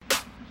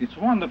It's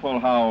wonderful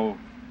how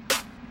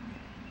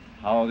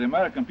the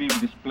American people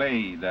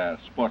display their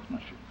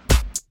sportsmanship.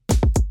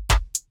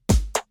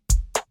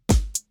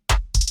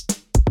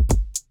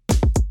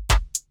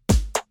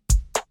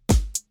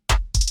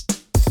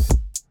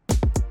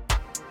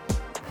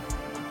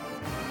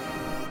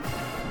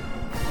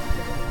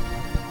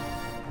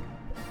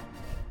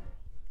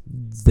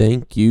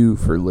 Thank you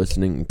for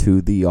listening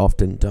to the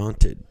Often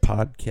Daunted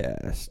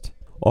podcast.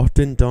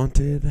 Often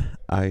daunted,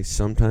 I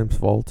sometimes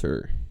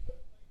falter.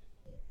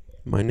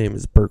 My name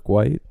is Burke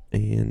White,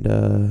 and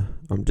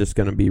I'm just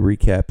going to be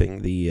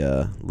recapping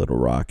the Little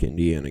Rock,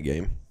 Indiana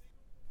game.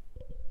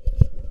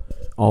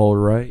 All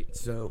right,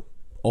 so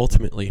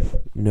ultimately,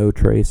 no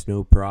Trayce,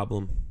 no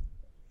problem.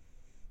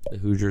 The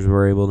Hoosiers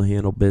were able to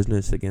handle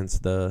business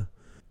against the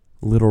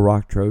Little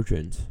Rock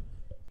Trojans.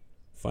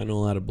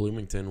 Final out of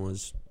Bloomington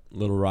was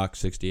Little Rock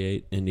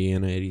 68,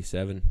 Indiana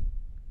 87.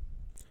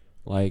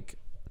 Like,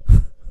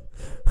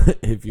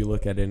 if you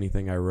look at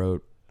anything I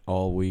wrote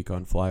all week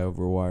on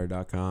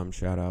flyoverwire.com,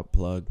 shout out,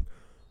 plug,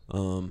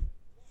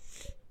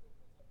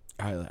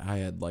 I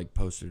had like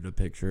posted a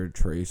picture of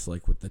Trayce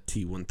like with the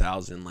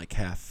T1000 like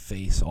half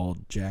face all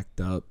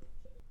jacked up,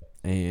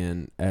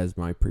 and as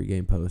my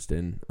pregame post,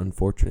 and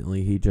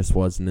unfortunately he just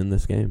wasn't in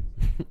this game.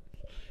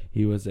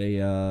 He was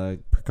a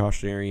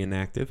precautionary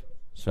inactive,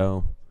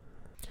 so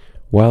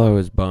while I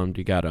was bummed,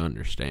 you gotta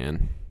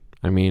understand.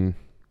 I mean,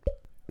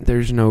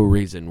 there's no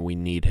reason we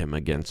need him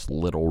against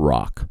Little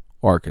Rock,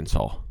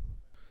 Arkansas.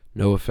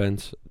 No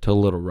offense to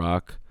Little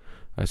Rock.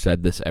 I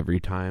said this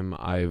every time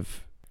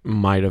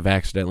might have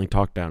accidentally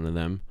talked down to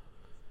them.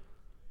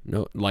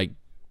 No, like,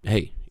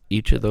 hey,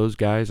 each of those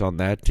guys on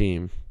that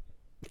team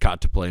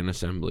got to play in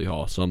Assembly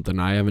Hall. Something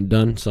I haven't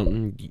done,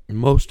 something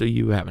most of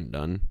you haven't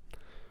done.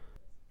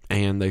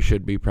 And they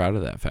should be proud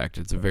of that fact.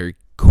 It's a very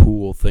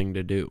cool thing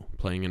to do,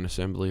 playing in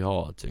Assembly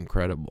Hall. It's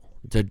incredible.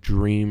 It's a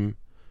dream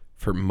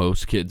for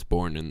most kids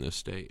born in this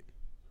state.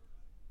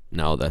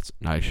 No,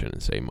 I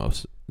shouldn't say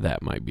most.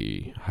 That might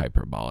be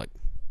hyperbolic.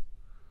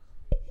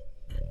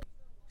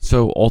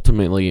 So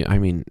ultimately, I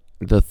mean,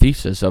 the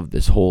thesis of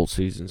this whole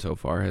season so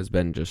far has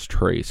been just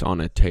Trayce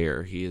on a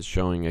tear. He is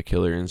showing a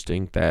killer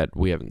instinct that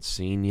we haven't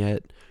seen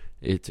yet.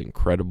 It's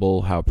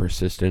incredible how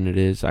persistent it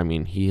is. I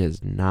mean, he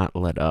has not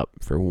let up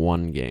for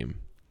one game.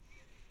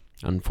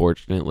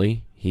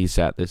 Unfortunately, he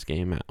sat this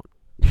game out.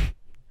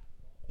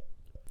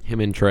 Him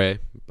and Trey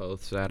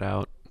both sat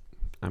out.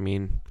 I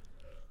mean,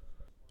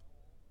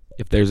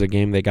 if there's a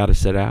game they got to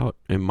sit out,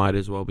 it might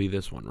as well be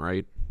this one,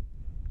 right?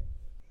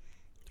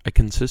 I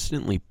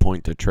consistently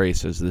point to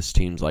Trayce as this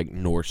team's like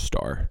North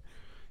Star.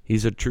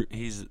 He's a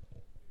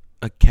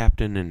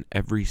captain in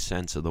every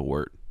sense of the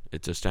word.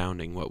 It's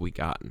astounding what we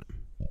got in him.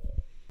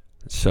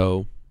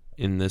 So,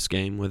 in this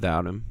game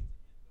without him,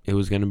 it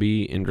was going to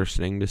be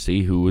interesting to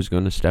see who was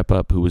going to step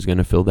up, who was going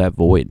to fill that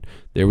void.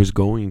 There was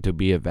going to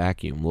be a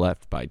vacuum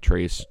left by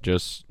Trayce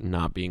just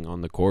not being on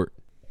the court.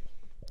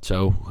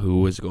 So,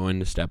 who was going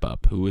to step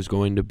up? Who was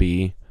going to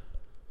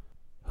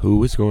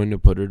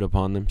put it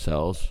upon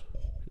themselves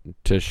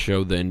to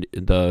show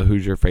the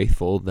Hoosier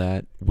faithful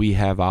that we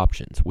have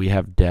options, we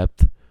have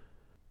depth.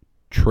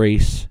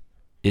 Trayce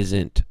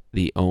isn't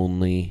the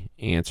only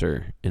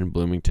answer in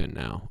Bloomington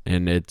now,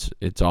 and it's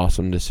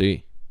awesome to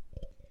see.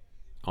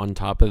 On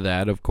top of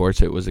that, of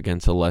course, it was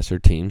against a lesser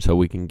team, so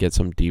we can get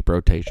some deep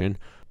rotation.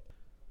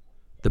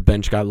 The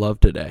bench got love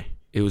today.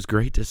 It was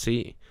great to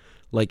see.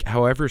 Like,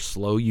 however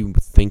slow you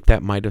think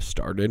that might have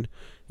started,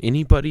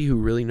 anybody who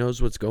really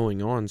knows what's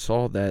going on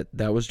saw that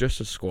was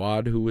just a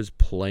squad who was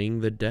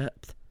playing the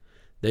depth.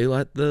 They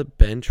let the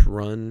bench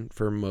run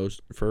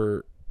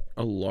for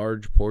a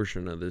large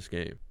portion of this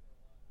game.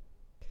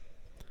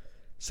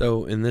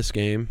 So in this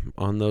game,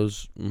 on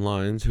those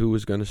lines, who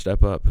was going to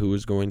step up? Who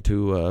was going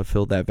to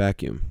fill that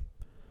vacuum?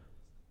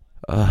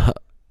 I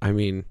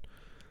mean,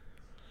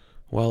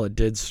 while it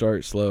did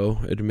start slow,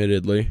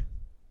 admittedly,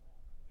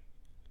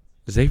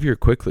 Xavier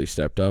quickly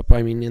stepped up.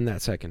 I mean, in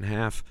that second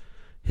half,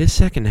 his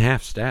second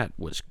half stat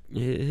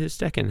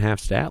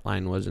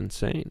line was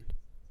insane.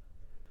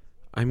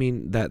 I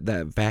mean,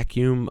 that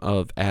vacuum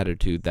of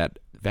attitude, that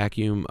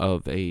vacuum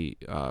of a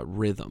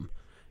rhythm,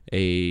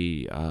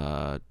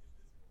 a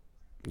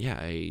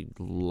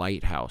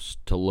lighthouse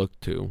to look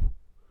to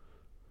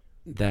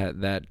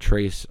that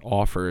Trayce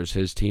offers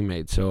his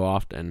teammates so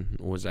often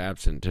was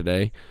absent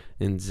today,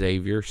 and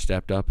Xavier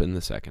stepped up in the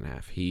second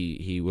half.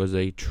 He was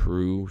a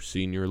true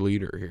senior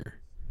leader here.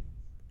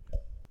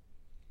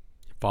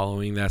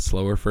 Following that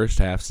slower first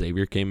half,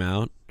 Xavier came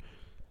out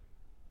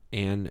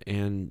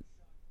and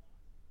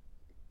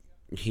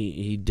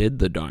he did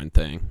the darn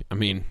thing. I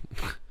mean,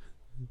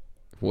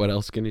 what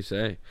else can you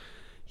say?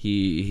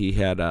 He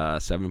had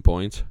 7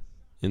 points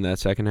in that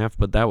second half,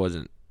 but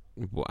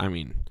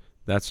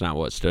that's not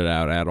what stood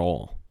out at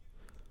all.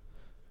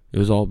 It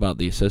was all about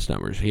the assist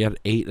numbers. He had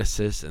 8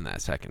 assists in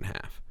that second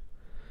half.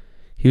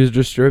 He was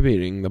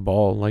distributing the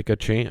ball like a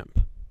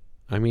champ.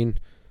 I mean,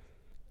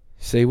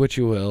 say what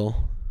you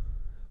will,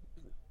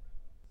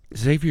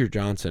 Xavier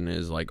Johnson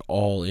is like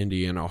all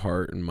Indiana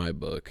heart in my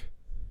book.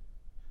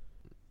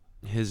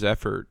 his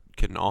effort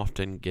can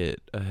often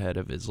get ahead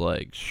of his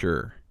legs,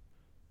 sure.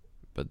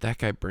 But that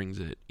guy brings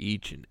it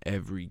each and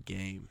every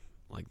game.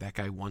 Like, that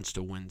guy wants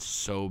to win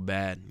so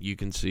bad. You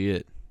can see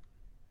it.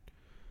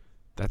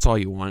 That's all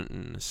you want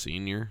in a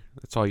senior.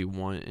 That's all you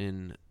want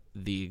in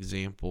the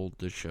example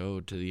to show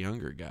to the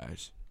younger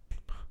guys.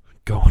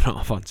 Going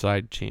off on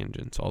side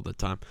tangents all the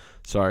time.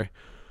 Sorry.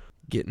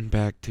 Getting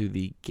back to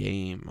the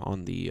game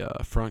on the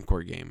front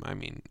court game. I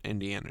mean,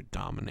 Indiana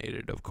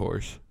dominated, of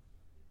course.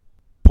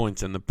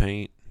 Points in the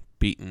paint,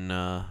 beating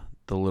the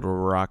Little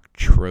Rock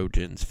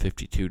Trojans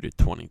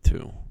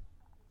 52-22.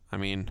 I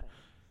mean,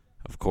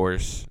 of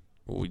course,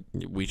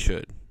 we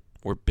should.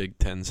 We're Big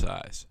Ten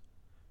size.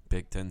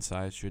 Big Ten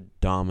size should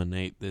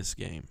dominate this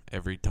game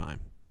every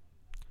time.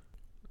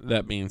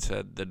 That being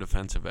said, the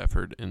defensive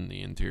effort in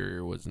the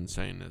interior was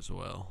insane as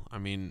well. I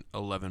mean,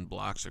 11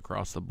 blocks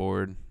across the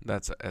board.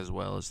 That's as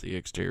well as the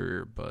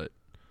exterior, but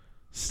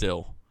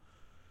still,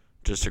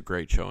 just a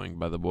great showing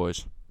by the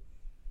boys.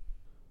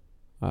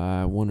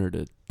 I wanted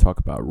to talk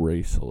about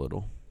Race a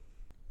little.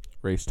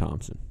 Race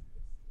Thompson.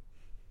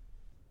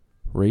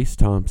 Race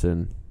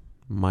Thompson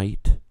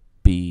might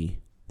be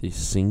the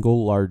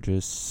single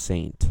largest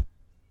saint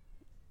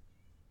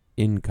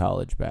in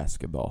college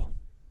basketball.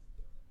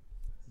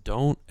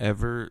 Don't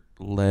ever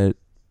let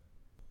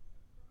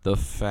the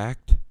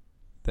fact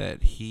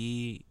that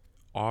he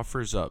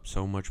offers up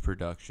so much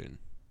production.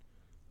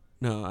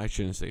 No, I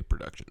shouldn't say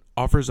production.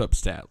 Offers up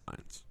stat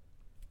lines.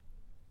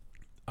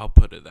 I'll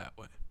put it that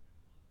way.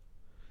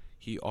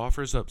 He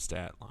offers up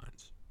stat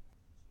lines.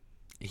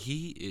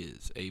 He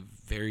is a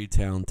very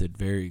talented,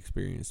 very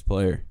experienced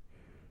player.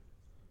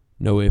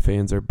 No ifs,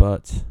 ands, or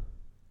buts.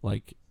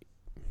 Like,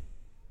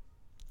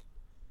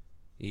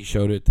 he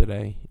showed it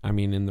today. I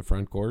mean, in the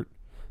front court.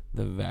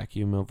 The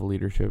vacuum of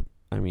leadership,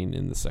 I mean,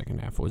 in the second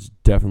half was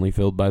definitely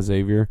filled by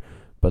Xavier,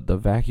 but the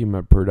vacuum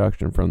of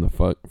production from the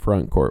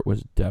front court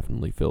was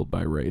definitely filled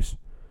by Race.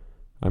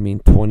 I mean,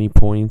 20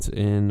 points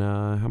in,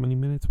 how many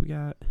minutes we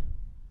got?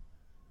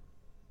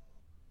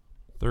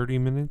 30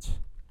 minutes?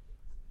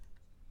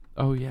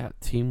 Oh, yeah,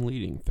 team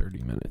leading 30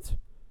 minutes.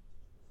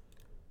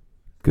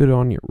 Good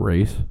on you,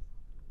 Race.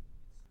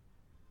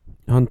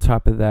 On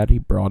top of that, he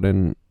brought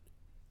in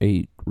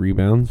 8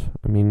 rebounds.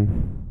 I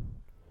mean,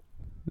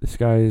 this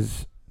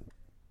guy's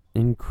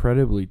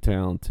incredibly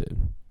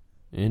talented.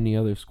 Any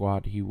other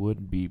squad, he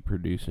would be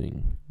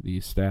producing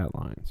these stat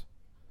lines.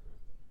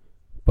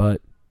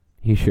 But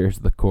he shares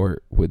the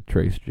court with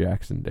Trayce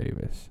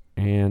Jackson-Davis.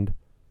 And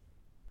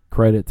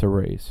credit to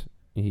Race.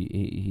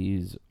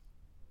 He's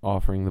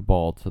offering the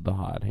ball to the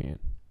hot hand.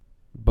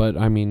 But,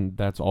 I mean,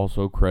 that's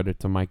also credit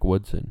to Mike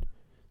Woodson.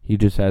 He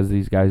just has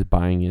these guys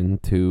buying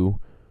into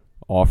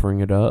offering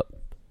it up.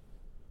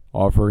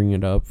 Offering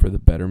it up for the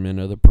betterment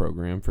of the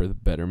program, for the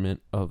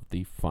betterment of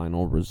the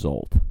final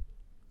result.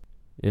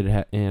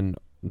 And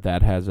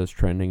that has us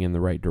trending in the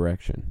right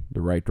direction.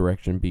 The right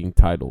direction being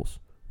titles.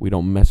 We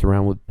don't mess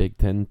around with Big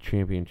Ten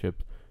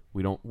championships.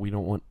 We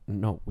want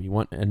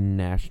a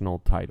national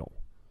title.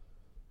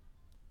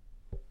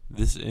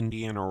 This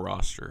Indiana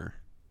roster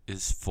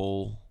is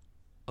full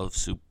of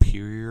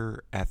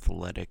superior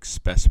athletic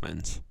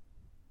specimens.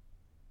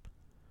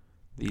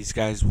 These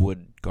guys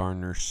would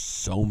garner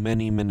so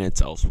many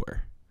minutes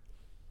elsewhere.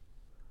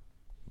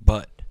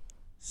 But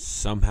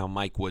somehow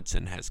Mike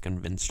Woodson has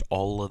convinced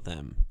all of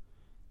them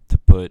to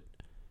put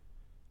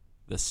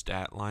the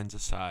stat lines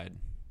aside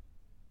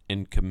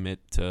and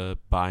commit to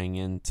buying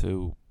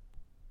into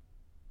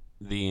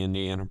the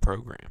Indiana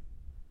program.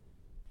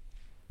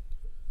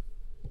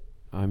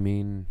 I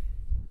mean,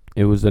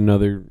 it was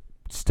another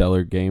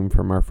stellar game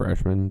from our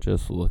freshmen,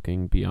 just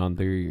looking beyond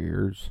their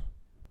years.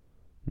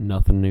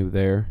 Nothing new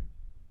there.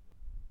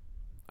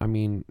 I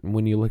mean,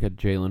 when you look at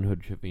Jalen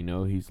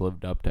Hood-Schifino, he's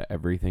lived up to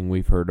everything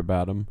we've heard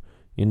about him.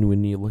 And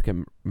when you look at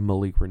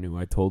Malik Renew,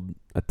 I told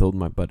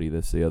my buddy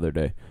this the other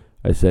day.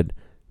 I said,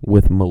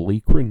 with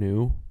Malik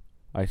Renew,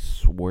 I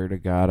swear to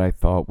God, I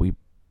thought we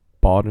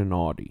bought an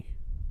Audi.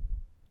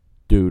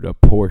 Dude, a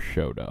Porsche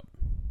showed up.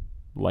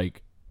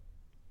 Like,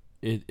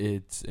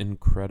 it's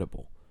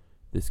incredible.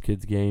 This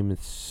kid's game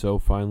is so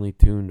finely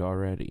tuned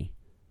already.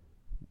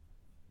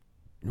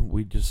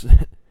 We just,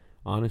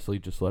 honestly,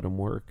 just let him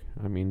work.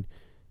 I mean,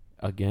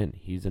 again,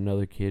 he's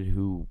another kid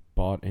who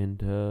bought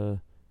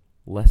into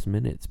less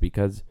minutes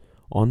because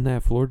on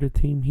that Florida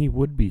team, he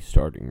would be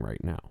starting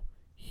right now.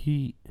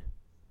 He's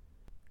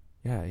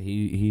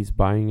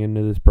buying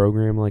into this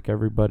program like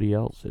everybody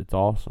else. It's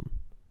awesome.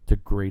 It's a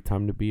great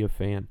time to be a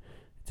fan.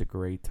 It's a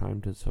great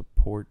time to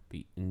support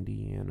the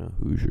Indiana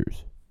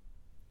Hoosiers.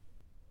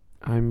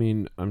 I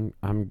mean,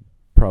 I'm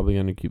probably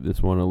going to keep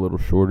this one a little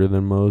shorter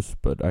than most,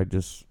 but I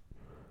just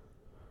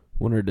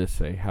wanted to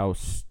say how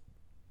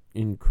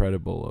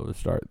incredible of a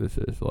start this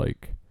is.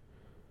 Like,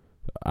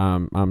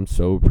 I'm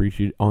so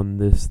appreciative on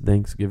this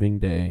Thanksgiving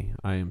Day.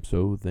 I am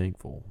so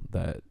thankful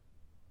that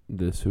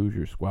this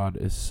Hoosier squad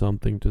is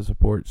something to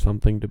support,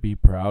 something to be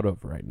proud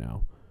of right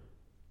now.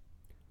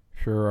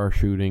 Sure, our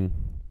shooting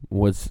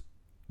was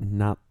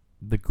not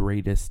the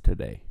greatest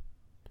today,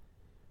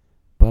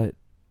 but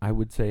I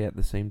would say at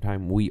the same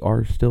time, we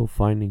are still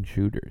finding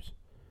shooters.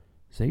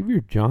 Xavier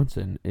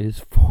Johnson is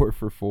 4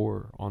 for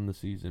 4 on the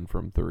season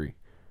from 3.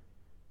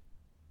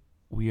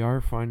 We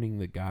are finding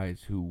the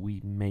guys who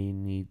we may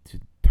need to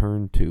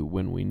turn to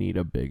when we need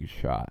a big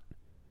shot.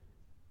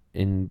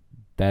 And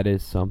that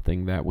is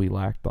something that we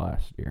lacked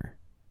last year.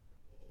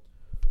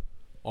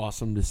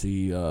 Awesome to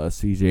see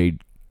CJ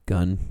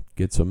Gunn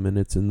get some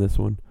minutes in this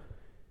one.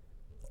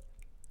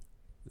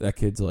 That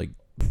kid's like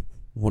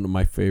one of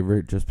my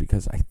favorite just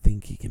because I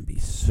think he can be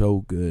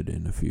so good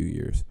in a few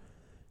years.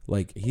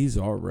 Like, he's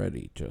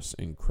already just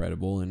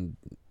incredible and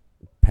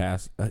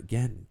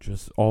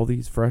just all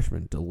these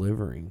freshmen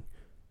delivering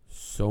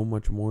so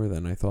much more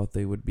than I thought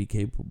they would be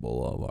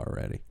capable of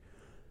already.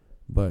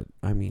 But,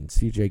 I mean,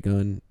 CJ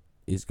Gunn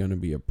is going to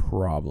be a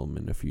problem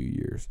in a few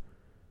years.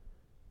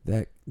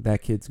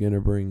 That kid's going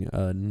to bring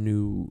a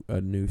new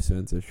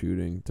sense of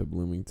shooting to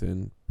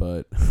Bloomington,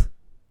 but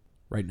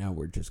right now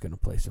we're just going to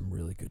play some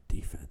really good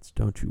defense.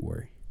 Don't you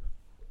worry.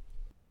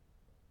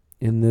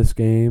 In this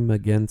game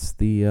against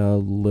the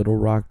Little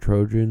Rock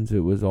Trojans,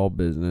 it was all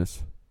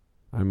business.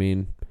 I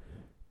mean,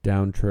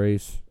 down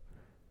Trayce,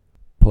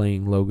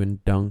 playing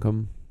Logan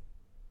Duncombe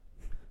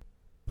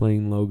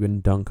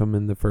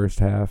in the first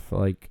half.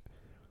 Like,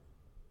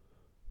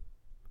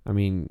 I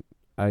mean,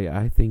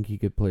 I think he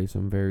could play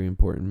some very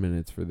important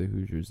minutes for the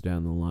Hoosiers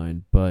down the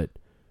line, but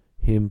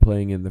him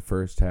playing in the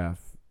first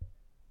half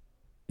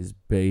is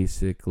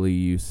basically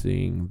you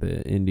seeing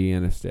the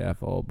Indiana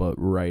staff all but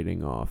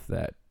writing off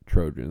that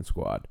Trojan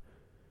squad,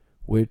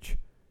 which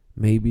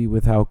maybe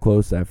with how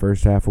close that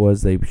first half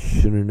was, they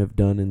shouldn't have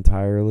done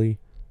entirely,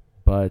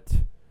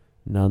 but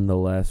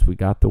nonetheless, we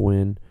got the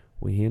win.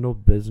 We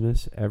handled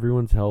business.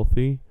 Everyone's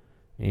healthy,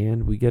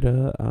 and we get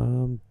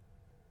a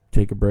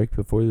take a break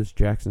before this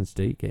Jackson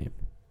State game.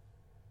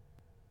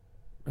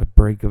 A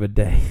break of a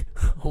day.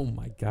 Oh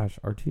my gosh,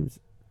 our team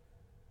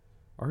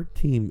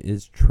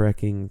is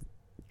trekking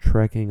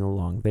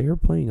along. They are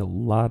playing a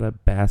lot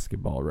of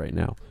basketball right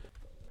now.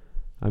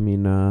 I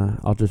mean,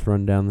 I'll just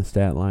run down the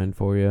stat line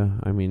for you.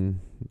 I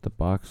mean, the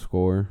box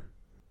score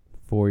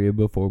for you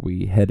before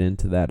we head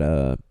into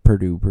that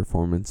Purdue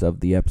performance of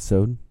the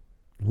episode.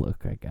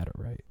 Look, I got it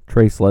right.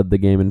 Trayce led the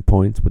game in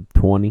points with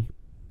 20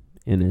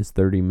 in his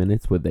 30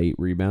 minutes with 8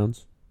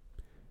 rebounds.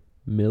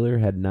 Miller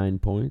had 9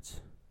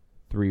 points,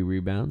 3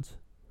 rebounds.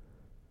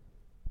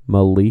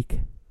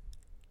 Malik,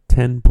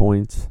 10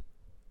 points,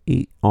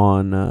 10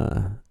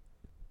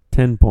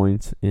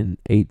 points in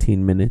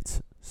 18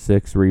 minutes,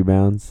 6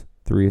 rebounds,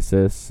 3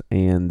 assists,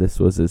 and this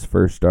was his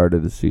first start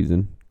of the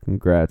season.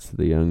 Congrats to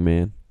the young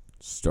man.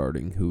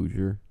 Starting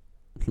Hoosier.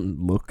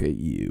 Look at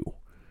you.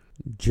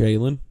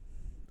 Jalen,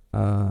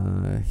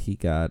 he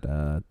got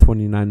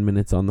 29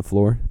 minutes on the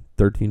floor,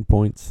 13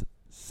 points,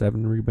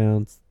 7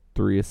 rebounds,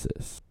 3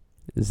 assists.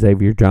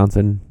 Xavier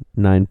Johnson,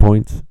 9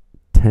 points,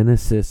 10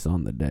 assists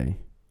on the day.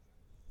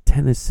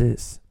 10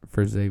 assists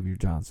for Xavier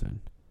Johnson.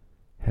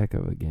 Heck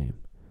of a game.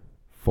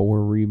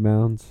 4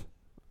 rebounds.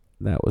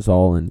 That was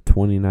all in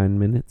 29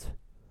 minutes.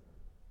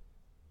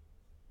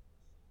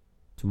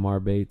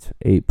 Tamar Bates,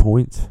 8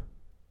 points.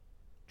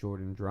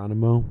 Jordan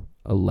Geronimo,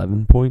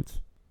 11 points.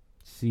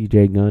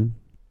 CJ Gunn,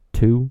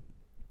 2.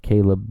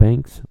 Caleb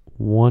Banks,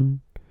 1.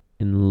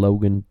 And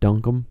Logan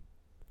Duncombe,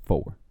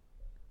 4.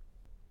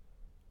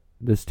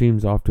 This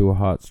team's off to a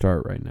hot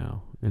start right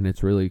now, and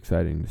it's really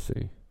exciting to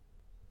see.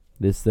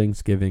 This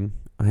Thanksgiving,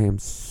 I am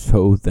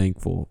so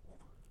thankful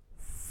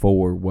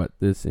for what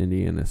this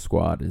Indiana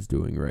squad is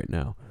doing right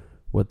now.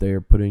 What they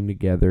are putting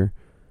together,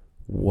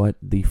 what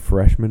the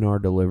freshmen are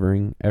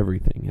delivering,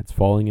 everything. It's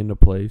falling into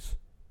place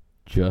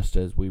just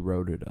as we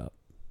wrote it up.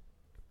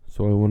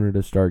 So I wanted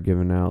to start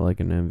giving out like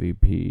an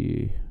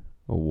MVP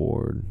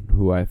award,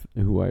 who I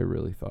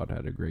really thought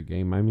had a great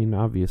game. I mean,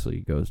 obviously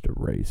it goes to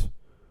Race.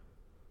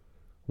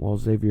 While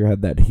Xavier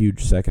had that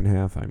huge second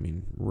half, I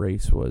mean,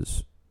 Race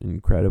was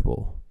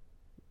incredible.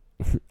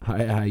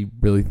 I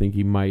really think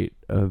he might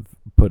have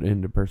put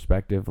into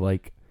perspective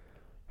like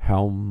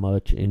how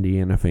much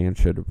Indiana fans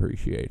should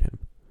appreciate him.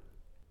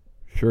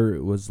 Sure,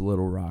 it was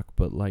Little Rock,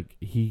 but like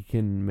he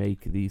can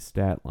make these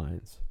stat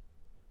lines.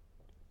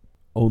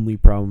 Only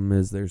problem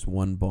is there's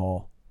one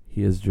ball.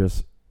 He is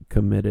just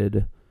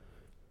committed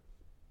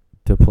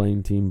to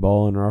playing team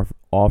ball and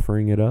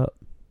offering it up.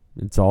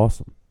 It's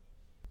awesome.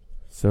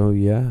 So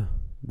yeah,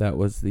 that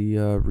was the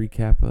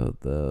recap of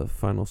the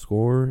final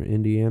score.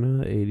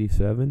 Indiana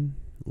 87,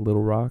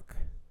 Little Rock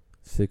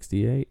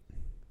 68.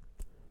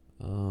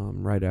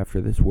 Right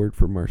after this word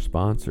from our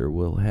sponsor,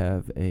 we'll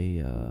have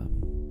a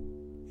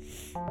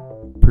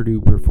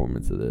Purdue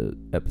performance of the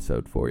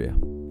episode for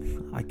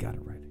you. I got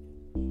it right.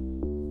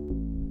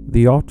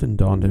 The Often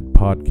Daunted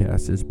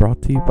podcast is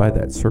brought to you by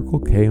that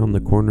Circle K on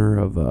the corner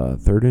of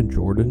 3rd and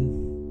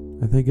Jordan,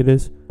 I think it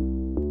is.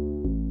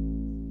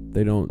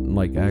 They don't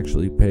like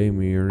actually pay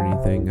me or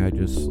anything. I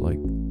just like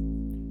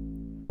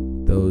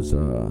those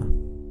what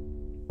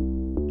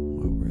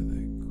were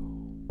they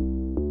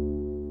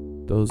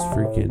called? Those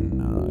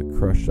freaking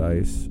crushed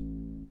ice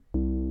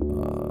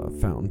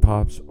fountain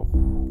pops. Oh,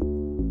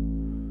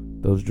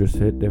 those just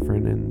hit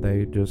different, and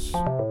they just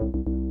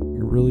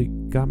really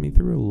got me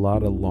through a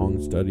lot of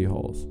long study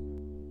halls.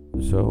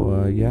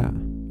 So,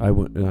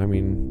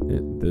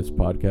 this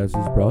podcast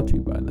is brought to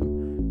you by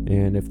them.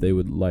 And if they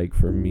would like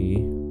for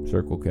me,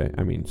 Circle K,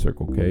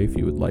 if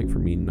you would like for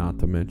me not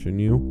to mention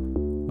you,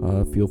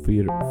 feel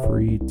free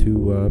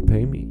to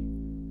pay me.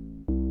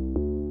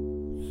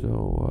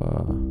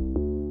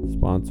 So,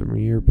 sponsor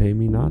me or pay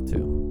me not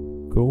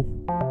to. Cool?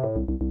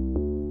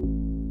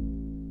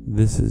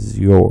 This is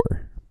your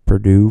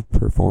Purdue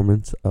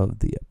performance of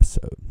the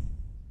episode.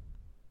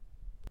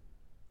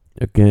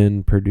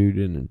 Again, Purdue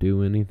didn't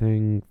do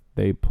anything.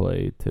 They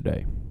play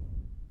today.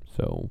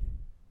 So,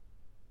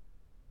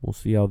 we'll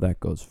see how that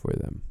goes for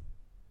them.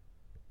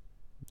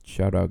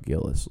 Shout out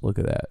Gillis. Look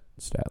at that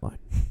stat line.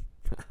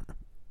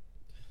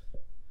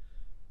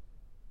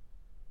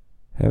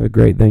 Have a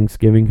great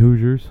Thanksgiving,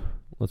 Hoosiers.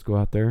 Let's go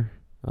out there.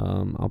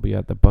 I'll be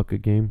at the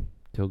Bucket game,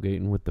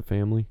 tailgating with the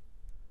family.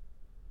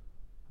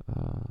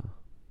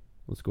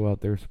 Let's go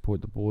out there,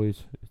 support the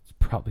boys. It's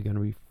probably going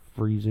to be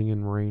freezing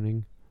and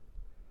raining.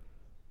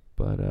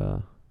 But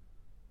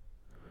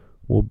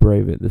we'll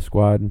brave it. The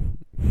squad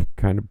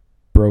kind of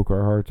broke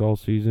our hearts all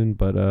season.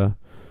 But,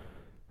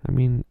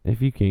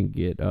 if you can't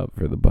get up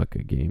for the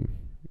Bucket game,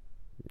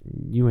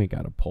 you ain't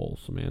got a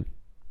pulse, man.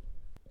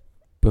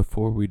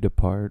 Before we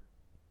depart,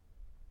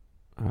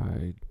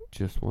 I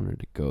just wanted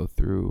to go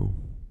through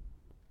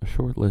a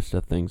short list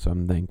of things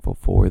I'm thankful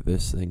for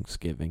this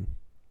Thanksgiving.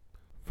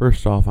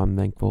 First off, I'm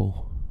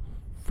thankful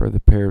for the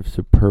pair of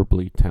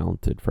superbly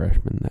talented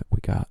freshmen that we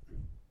got.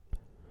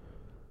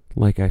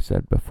 Like I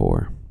said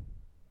before,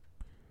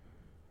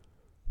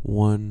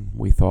 one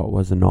we thought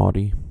was an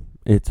Audi.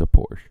 It's a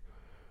Porsche.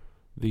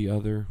 The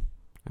other,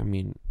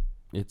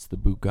 it's the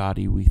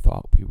Bugatti we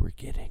thought we were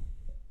getting.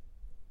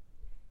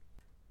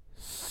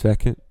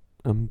 Second,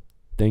 I'm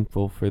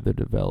thankful for the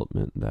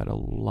development that a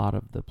lot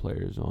of the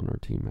players on our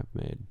team have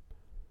made.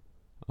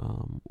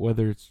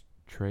 Whether it's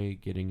Trey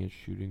getting his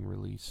shooting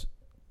release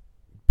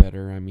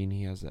better,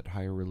 he has that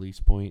higher release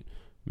point,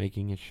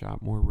 making his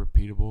shot more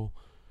repeatable.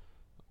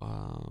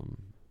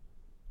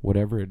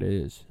 Whatever it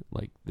is,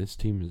 this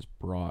team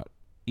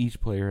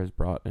each player has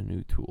brought a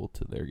new tool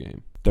to their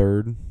game.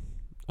 Third,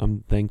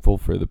 I'm thankful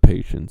for the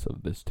patience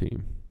of this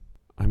team.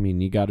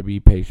 You got to be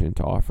patient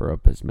to offer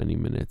up as many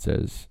minutes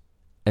as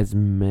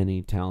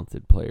many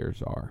talented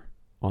players are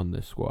on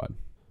this squad.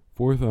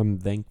 Fourth, I'm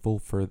thankful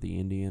for the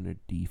Indiana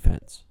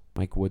defense.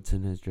 Mike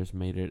Woodson has just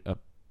made it of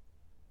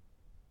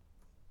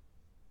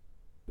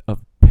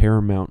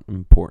paramount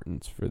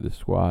importance for the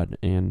squad,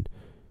 and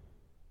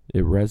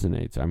it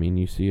resonates.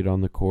 You see it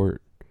on the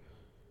court.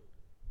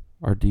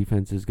 Our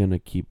defense is going to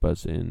keep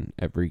us in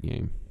every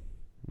game,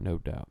 no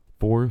doubt.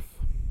 Fourth,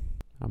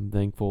 I'm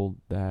thankful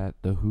that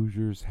the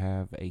Hoosiers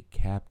have a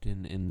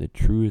captain in the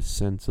truest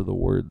sense of the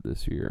word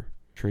this year.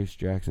 Trayce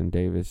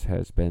Jackson-Davis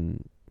has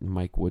been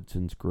Mike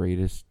Woodson's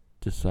greatest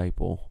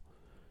disciple.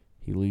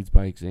 He leads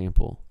by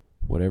example.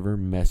 Whatever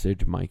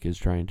message Mike is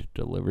trying to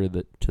deliver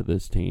to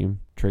this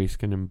team, Trayce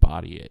can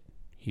embody it.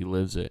 He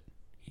lives it.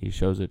 He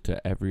shows it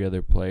to every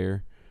other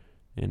player,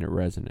 and it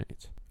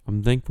resonates.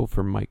 I'm thankful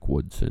for Mike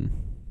Woodson.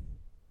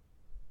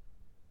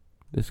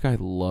 This guy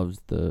loves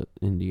the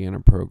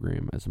Indiana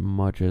program as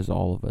much as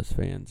all of us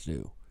fans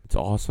do. It's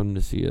awesome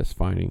to see us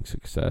finding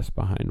success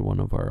behind one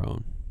of our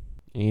own.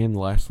 And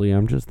lastly,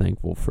 I'm just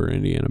thankful for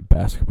Indiana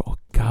basketball.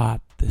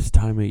 God, this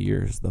time of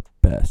year is the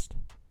best.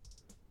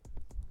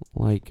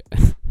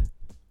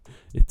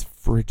 It's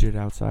frigid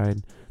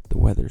outside. The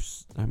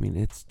weather's,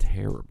 it's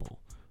terrible.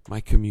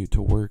 My commute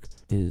to work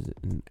is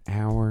an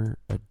hour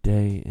a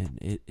day, and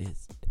it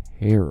is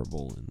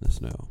terrible in the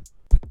snow.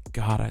 But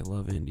God, I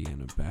love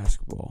Indiana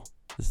basketball.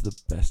 This is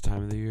the best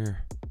time of the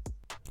year.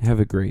 Have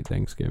a great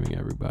Thanksgiving,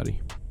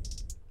 everybody.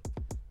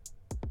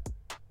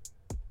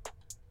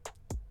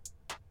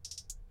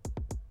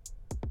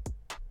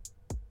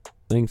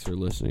 Thanks for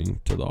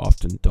listening to the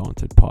Often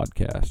Daunted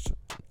podcast.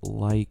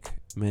 Like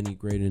many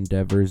great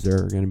endeavors,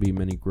 there are going to be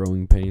many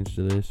growing pains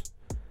to this.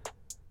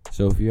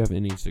 So if you have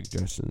any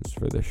suggestions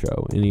for the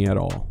show, any at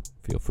all,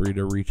 feel free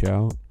to reach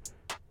out.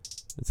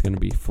 It's going to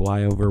be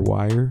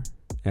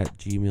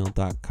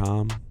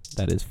flyoverwire@gmail.com.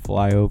 That is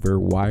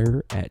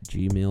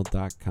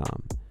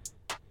flyoverwire@gmail.com.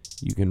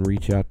 You can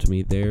reach out to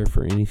me there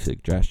for any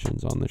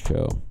suggestions on the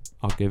show.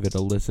 I'll give it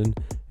a listen.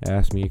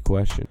 Ask me a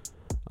question.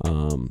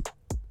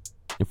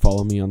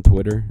 Follow me on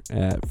Twitter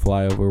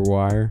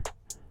 @flyoverwire.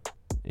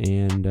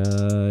 And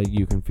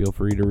you can feel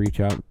free to reach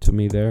out to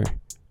me there.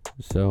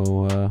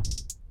 So,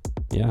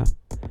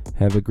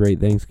 have a great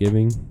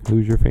Thanksgiving,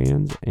 Hoosier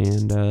fans,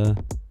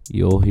 and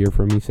you'll hear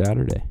from me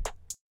Saturday.